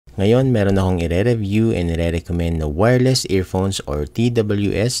Ngayon, meron akong i-review and i-recommend na wireless earphones or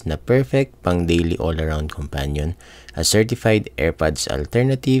TWS na perfect pang daily all-around companion, a certified AirPods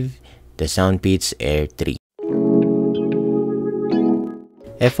alternative, the SOUNDPEATS AIR 3.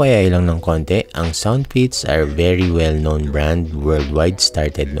 FYI lang ng konti, ang SOUNDPEATS are very well-known brand worldwide,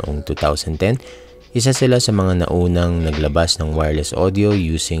 started noong 2010. Isa sila sa mga naunang naglabas ng wireless audio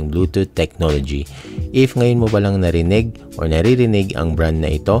using Bluetooth technology. If ngayon mo palang narinig or naririnig ang brand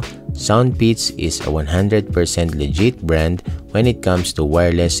na ito, SOUNDPEATS is a 100% legit brand when it comes to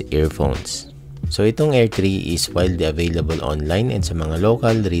wireless earphones. So itong Air 3 is widely available online and sa mga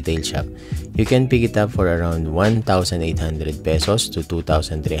local retail shop. You can pick it up for around 1,800 pesos to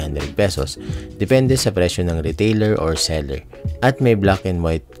 2,300 pesos. Depende sa presyo ng retailer or seller. At may black and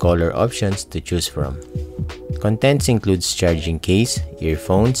white color options to choose from. Contents includes charging case,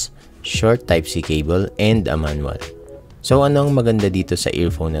 earphones, short Type-C cable, and a manual. So anong maganda dito sa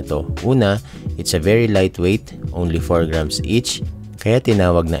earphone na to? Una, it's a very lightweight, only 4 grams each, kaya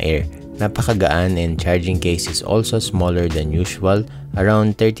tinawag na Air. Napakagaan and charging case is also smaller than usual,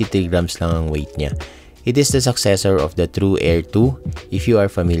 around 33 grams lang ang weight niya. It is the successor of the True Air 2 if you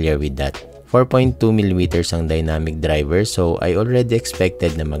are familiar with that. 4.2mm ang dynamic driver, so I already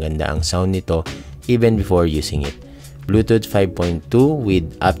expected na maganda ang sound nito even before using it. Bluetooth 5.2 with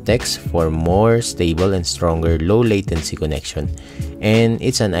aptX for more stable and stronger low latency connection. And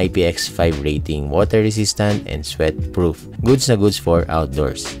it's an IPX5 rating, water resistant and sweat proof. Goods na goods for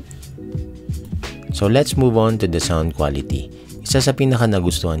outdoors. So let's move on to the sound quality. Isa sa pinaka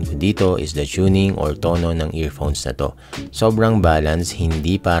nagustuhan ko dito is the tuning or tono ng earphones na to. Sobrang balance,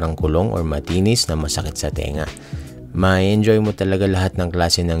 hindi parang kulong or matinis na masakit sa tenga. Ma-enjoy mo talaga lahat ng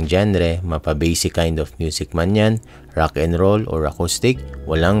klase ng genre, mapa-basic kind of music man yan, rock and roll or acoustic,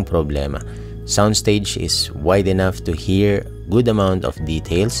 walang problema. Soundstage is wide enough to hear good amount of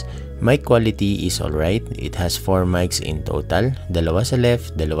details. Mic quality is alright, it has 4 mics in total, dalawa sa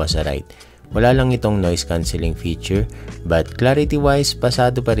left, dalawa sa right. Wala lang itong noise cancelling feature, but clarity-wise,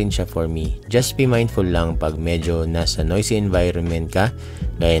 pasado pa rin siya for me. Just be mindful lang pag medyo nasa noisy environment ka,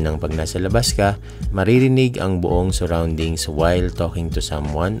 gaya ng pag nasa labas ka, maririnig ang buong surroundings while talking to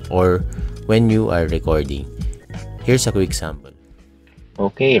someone or when you are recording. Here's a quick sample.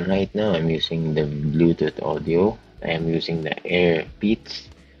 Okay, right now I'm using the Bluetooth audio. I am using the AIRPODS,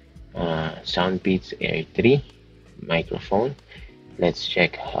 SOUNDPEATS AIR 3 microphone. Let's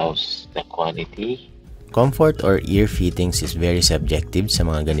check how's the quality. Comfort or ear fittings is very subjective sa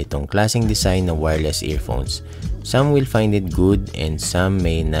mga ganitong klaseng design na wireless earphones. Some will find it good and some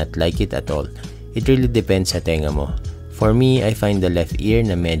may not like it at all. It really depends sa tenga mo. For me, I find the left ear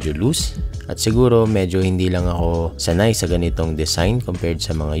na medyo loose at siguro medyo hindi lang ako sanay sa ganitong design compared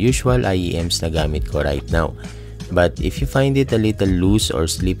sa mga usual IEMs na gamit ko right now. But if you find it a little loose or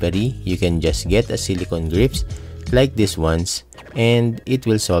slippery, you can just get a silicone grips like these ones and it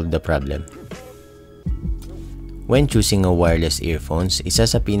will solve the problem. When choosing a wireless earphones, isa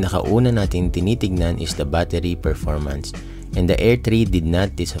sa pinakauna natin tinitignan is the battery performance, and the Air 3 did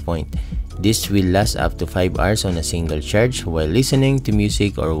not disappoint. This will last up to 5 hours on a single charge while listening to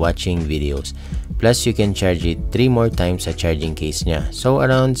music or watching videos. Plus, you can charge it 3 more times sa charging case niya, so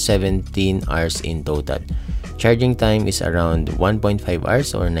around 17 hours in total. Charging time is around 1.5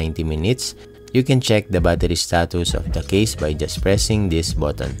 hours or 90 minutes. You can check the battery status of the case by just pressing this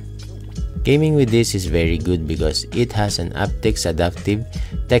button. Gaming with this is very good because it has an aptX adaptive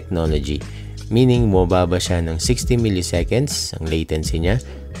technology, meaning mababa siya ng 60 milliseconds ang latency niya.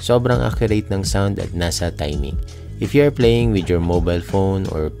 Sobrang accurate ng sound at nasa timing. If you are playing with your mobile phone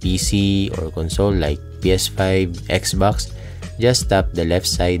or PC or console like PS5, Xbox, just tap the left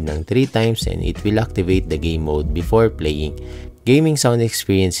side ng 3 times and it will activate the game mode before playing. Gaming sound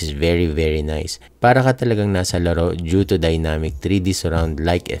experience is very nice. Para ka talagang nasa laro due to dynamic 3D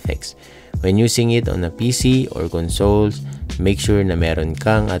surround-like effects. When using it on a PC or consoles, make sure na meron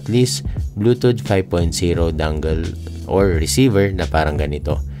kang at least Bluetooth 5.0 dongle or receiver na parang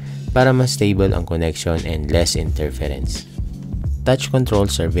ganito para mas stable ang connection and less interference. Touch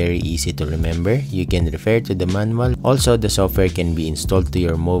controls are very easy to remember. You can refer to the manual. Also, the software can be installed to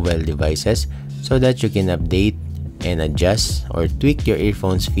your mobile devices so that you can update and adjust or tweak your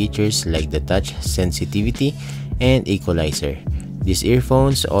earphones features like the touch sensitivity and equalizer. These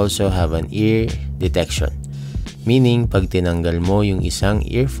earphones also have an ear detection, meaning pag tinanggal mo yung isang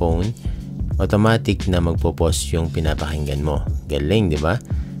earphone, automatic na magpo-pause yung pinapakinggan mo. Galing, di ba?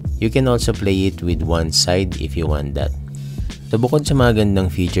 You can also play it with one side if you want that. So bukod sa mga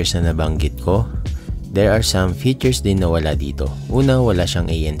gandang features na nabanggit ko, there are some features din na wala dito. Una, wala siyang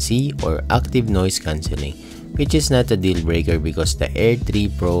ANC or active noise cancelling. which is not a deal breaker because the Air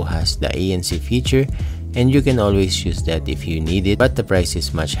 3 Pro has the ANC feature and you can always use that if you need it, but the price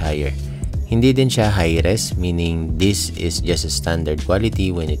is much higher. Hindi din siya high-res, meaning this is just a standard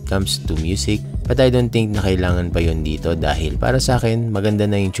quality when it comes to music, but I don't think na kailangan pa yun dito dahil para sa akin maganda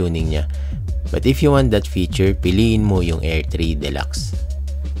na yung tuning niya. But if you want that feature, piliin mo yung Air 3 Deluxe.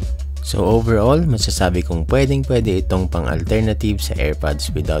 So overall, masasabi kong pwedeng-pwede itong pang-alternative sa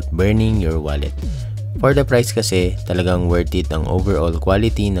AirPods without burning your wallet. For the price kasi, talagang worth it ang overall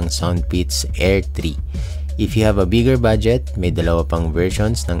quality ng SOUNDPEATS AIR 3. If you have a bigger budget, may dalawa pang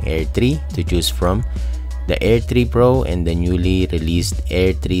versions ng Air 3 to choose from, the Air 3 Pro and the newly released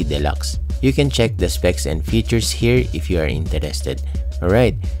Air 3 Deluxe. You can check the specs and features here if you are interested.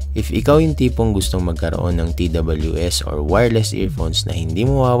 Alright, if ikaw yung tipong gustong magkaroon ng TWS or wireless earphones na hindi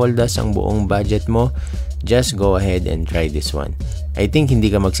mo mawawaldas ang buong budget mo, just go ahead and try this one. I think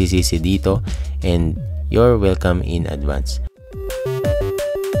hindi ka magsisisi dito and you're welcome in advance.